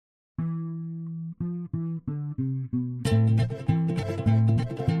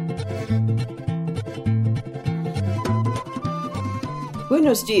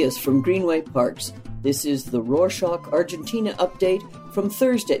Buenos dias from Greenway Parks. This is the Rorschach Argentina update from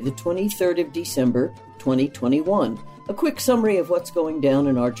Thursday, the 23rd of December, 2021. A quick summary of what's going down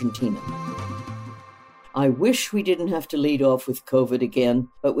in Argentina. I wish we didn't have to lead off with COVID again,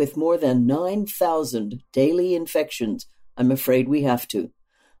 but with more than 9,000 daily infections, I'm afraid we have to.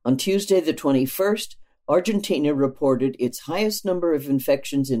 On Tuesday, the 21st, Argentina reported its highest number of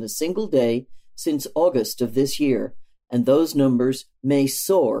infections in a single day since August of this year, and those numbers may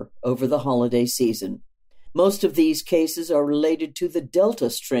soar over the holiday season. Most of these cases are related to the Delta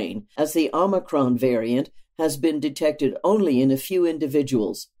strain, as the Omicron variant has been detected only in a few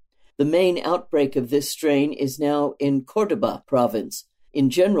individuals. The main outbreak of this strain is now in Córdoba province. In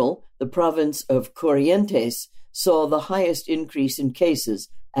general, the province of Corrientes saw the highest increase in cases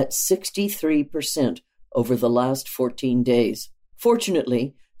at 63% over the last 14 days.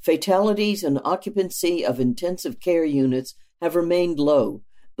 Fortunately, fatalities and occupancy of intensive care units have remained low,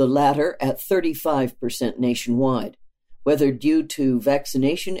 the latter at 35% nationwide. Whether due to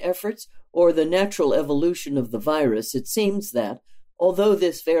vaccination efforts or the natural evolution of the virus, it seems that, although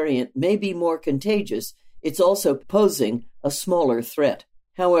this variant may be more contagious, it's also posing a smaller threat.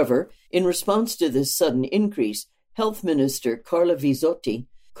 However, in response to this sudden increase, Health Minister Carla Bisotti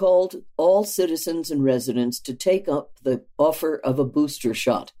called all citizens and residents to take up the offer of a booster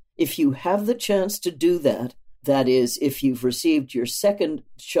shot. If you have the chance to do that, that is, if you've received your second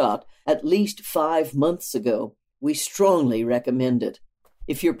shot at least 5 months ago, we strongly recommend it.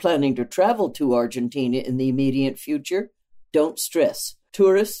 If you're planning to travel to Argentina in the immediate future, don't stress.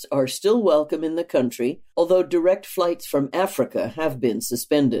 Tourists are still welcome in the country, although direct flights from Africa have been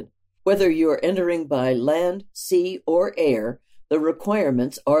suspended. Whether you're entering by land, sea, or air, the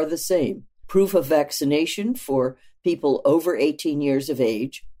requirements are the same. Proof of vaccination for people over 18 years of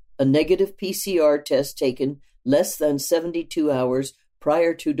age, a negative PCR test taken less than 72 hours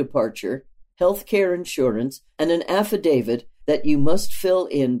prior to departure, health care insurance, and an affidavit that you must fill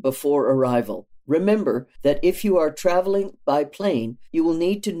in before arrival. Remember that if you are traveling by plane, you will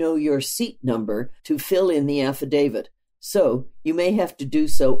need to know your seat number to fill in the affidavit. So you may have to do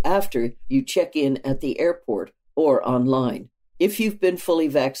so after you check in at the airport or online. If you've been fully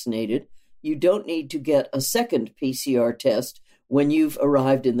vaccinated, you don't need to get a second PCR test when you've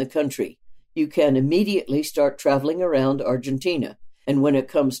arrived in the country. You can immediately start traveling around Argentina. And when it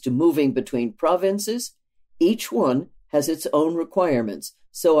comes to moving between provinces, each one has its own requirements,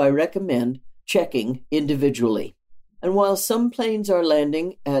 so I recommend checking individually. And while some planes are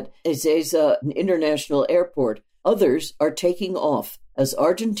landing at Ezeiza International Airport, others are taking off as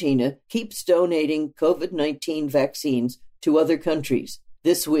Argentina keeps donating COVID-19 vaccines to other countries.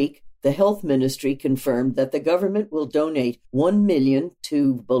 This week, the health ministry confirmed that the government will donate 1 million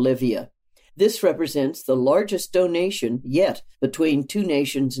to Bolivia. This represents the largest donation yet between two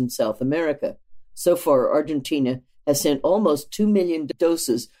nations in South America. So far, Argentina has sent almost 2 million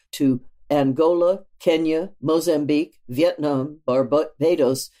doses to Angola, Kenya, Mozambique, Vietnam,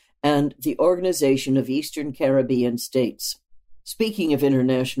 Barbados, and the Organization of Eastern Caribbean States. Speaking of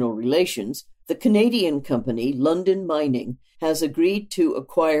international relations, the Canadian company Lundin Mining has agreed to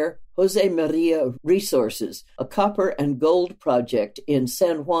acquire Jose Maria Resources, a copper and gold project in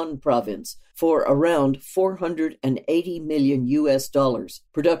San Juan province, for around $480 million.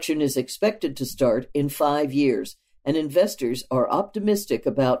 Production is expected to start in 5 years, and investors are optimistic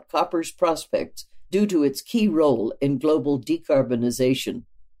about copper's prospects due to its key role in global decarbonization.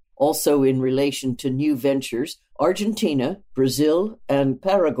 Also in relation to new ventures, Argentina, Brazil, and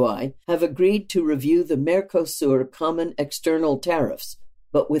Paraguay have agreed to review the Mercosur common external tariffs,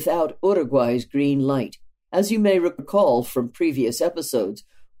 but without Uruguay's green light. As you may recall from previous episodes,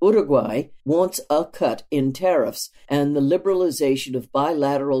 Uruguay wants a cut in tariffs and the liberalization of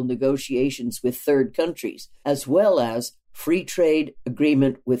bilateral negotiations with third countries, as well as free trade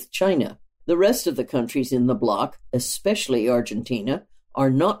agreement with China. The rest of the countries in the bloc, especially Argentina, are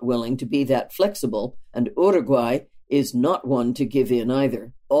not willing to be that flexible, and Uruguay is not one to give in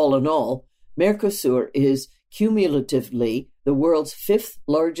either. All in all, Mercosur is cumulatively the world's 5th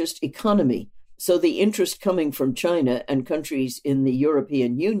largest economy, so the interest coming from China and countries in the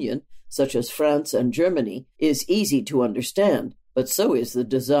European Union, such as France and Germany, is easy to understand, but so is the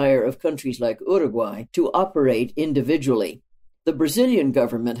desire of countries like Uruguay to operate individually. The Brazilian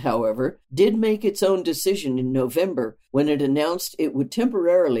government, however, did make its own decision in November when it announced it would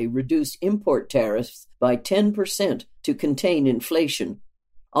temporarily reduce import tariffs by 10% to contain inflation.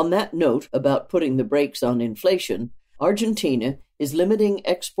 On that note about putting the brakes on inflation, Argentina is limiting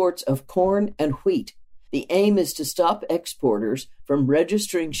exports of corn and wheat. The aim is to stop exporters from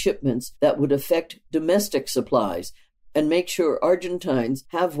registering shipments that would affect domestic supplies and make sure Argentines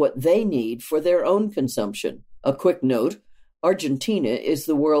have what they need for their own consumption. A quick note, Argentina is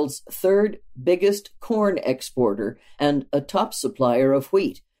the world's third biggest corn exporter and a top supplier of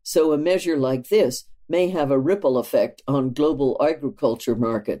wheat, so a measure like this may have a ripple effect on global agriculture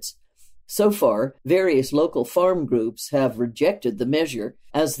markets. So far, various local farm groups have rejected the measure,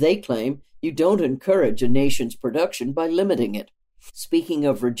 as they claim you don't encourage a nation's production by limiting it. Speaking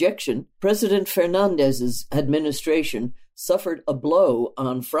of rejection, President Fernandez's administration suffered a blow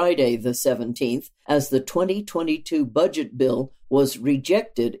on Friday the 17th as the 2022 budget bill was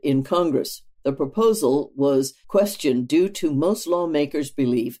rejected in Congress. The proposal was questioned due to most lawmakers'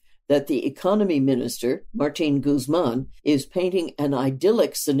 belief that the economy minister, Martin Guzman, is painting an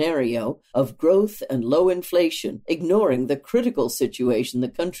idyllic scenario of growth and low inflation, ignoring the critical situation the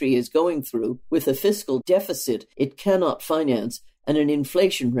country is going through with a fiscal deficit it cannot finance and an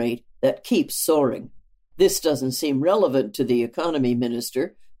inflation rate that keeps soaring. This doesn't seem relevant to the economy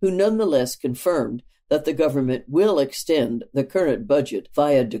minister, who nonetheless confirmed that the government will extend the current budget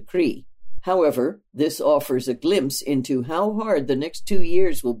via decree. However, this offers a glimpse into how hard the next 2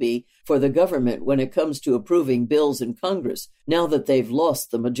 years will be for the government when it comes to approving bills in Congress, now that they've lost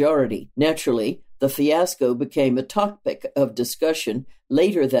the majority. Naturally, the fiasco became a topic of discussion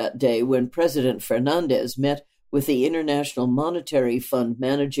later that day when President Fernandez met with the International Monetary Fund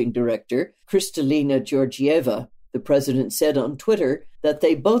Managing Director, Kristalina Georgieva. The president said on Twitter that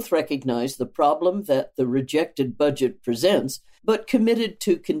they both recognize the problem that the rejected budget presents, but committed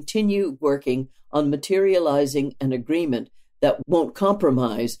to continue working on materializing an agreement that won't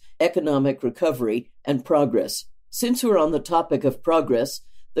compromise economic recovery and progress. Since we're on the topic of progress,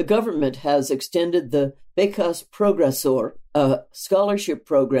 the government has extended the Becas Progressor, a scholarship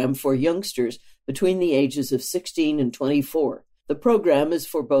program for youngsters between the ages of 16 and 24. The program is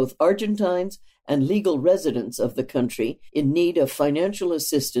for both Argentines and legal residents of the country in need of financial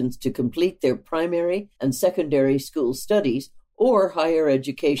assistance to complete their primary and secondary school studies or higher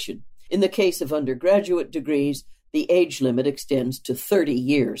education. In the case of undergraduate degrees, the age limit extends to 30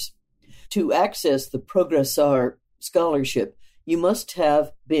 years. To access the Progressor scholarship, you must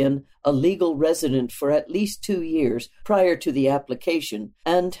have been a legal resident for at least 2 years prior to the application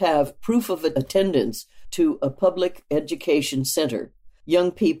and have proof of attendance to a public education center.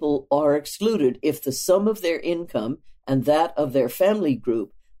 Young people are excluded if the sum of their income and that of their family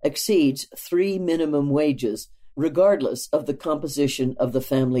group exceeds 3 minimum wages, regardless of the composition of the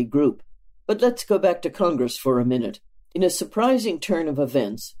family group. But let's go back to Congress for a minute. In a surprising turn of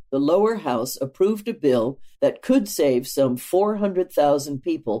events, the lower house approved a bill that could save some 400,000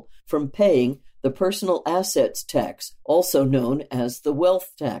 people from paying the personal assets tax, also known as the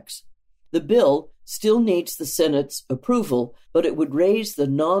wealth tax. The bill still needs the Senate's approval, but it would raise the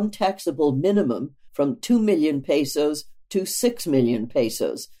non-taxable minimum from 2 million pesos to 6 million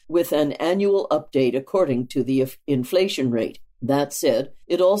pesos, with an annual update according to the inflation rate. That said,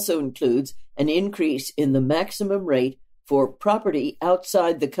 it also includes an increase in the maximum rate for property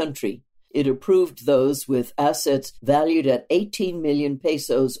outside the country. It approved those with assets valued at 18 million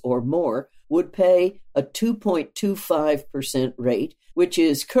pesos or more would pay a 2.25% rate, which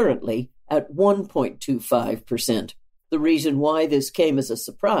is currently at 1.25%. The reason why this came as a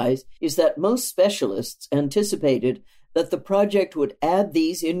surprise is that most specialists anticipated that the project would add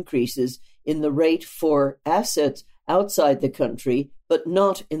these increases in the rate for assets outside the country, but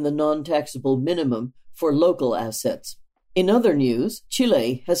not in the non-taxable minimum for local assets. In other news,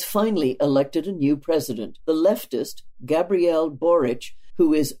 Chile has finally elected a new president, the leftist Gabriel Boric,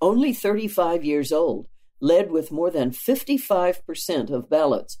 who is only 35 years old, led with more than 55% of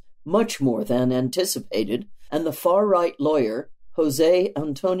ballots, much more than anticipated, and the far-right lawyer, José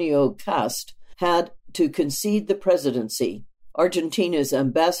Antonio Cast, had to concede the presidency. Argentina's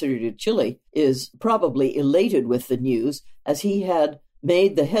ambassador to Chile is probably elated with the news, as he had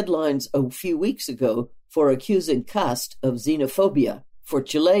made the headlines a few weeks ago for accusing Cast of xenophobia. For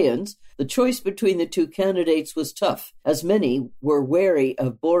Chileans, the choice between the two candidates was tough, as many were wary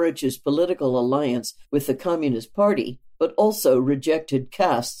of Boric's political alliance with the Communist Party, but also rejected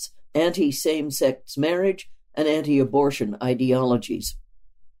Cast's anti-same-sex marriage and anti-abortion ideologies.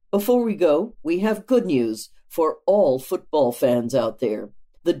 Before we go, we have good news for all football fans out there.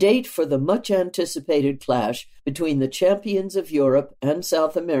 The date for the much-anticipated clash between the champions of Europe and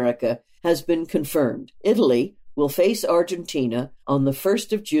South America has been confirmed. Italy will face Argentina on the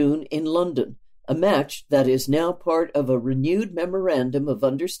 1st of June in London, a match that is now part of a renewed memorandum of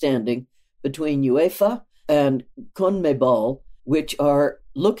understanding between UEFA and CONMEBOL, which are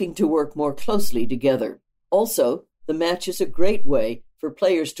looking to work more closely together. Also, the match is a great way for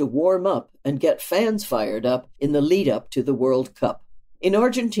players to warm up and get fans fired up in the lead up to the World Cup. In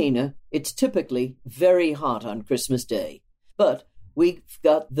Argentina, it's typically very hot on Christmas Day, but we've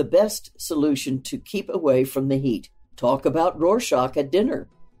got the best solution to keep away from the heat. Talk about Rorschach at dinner.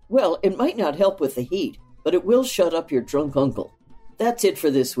 Well, it might not help with the heat, but it will shut up your drunk uncle. That's it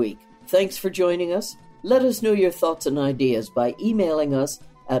for this week. Thanks for joining us. Let us know your thoughts and ideas by emailing us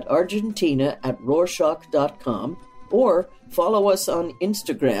at argentina@rorschach.com or follow us on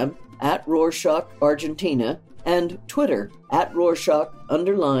Instagram @RorschachArgentina and Twitter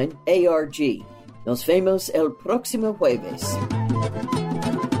 @Rorschach_ARG. Nos vemos el próximo jueves.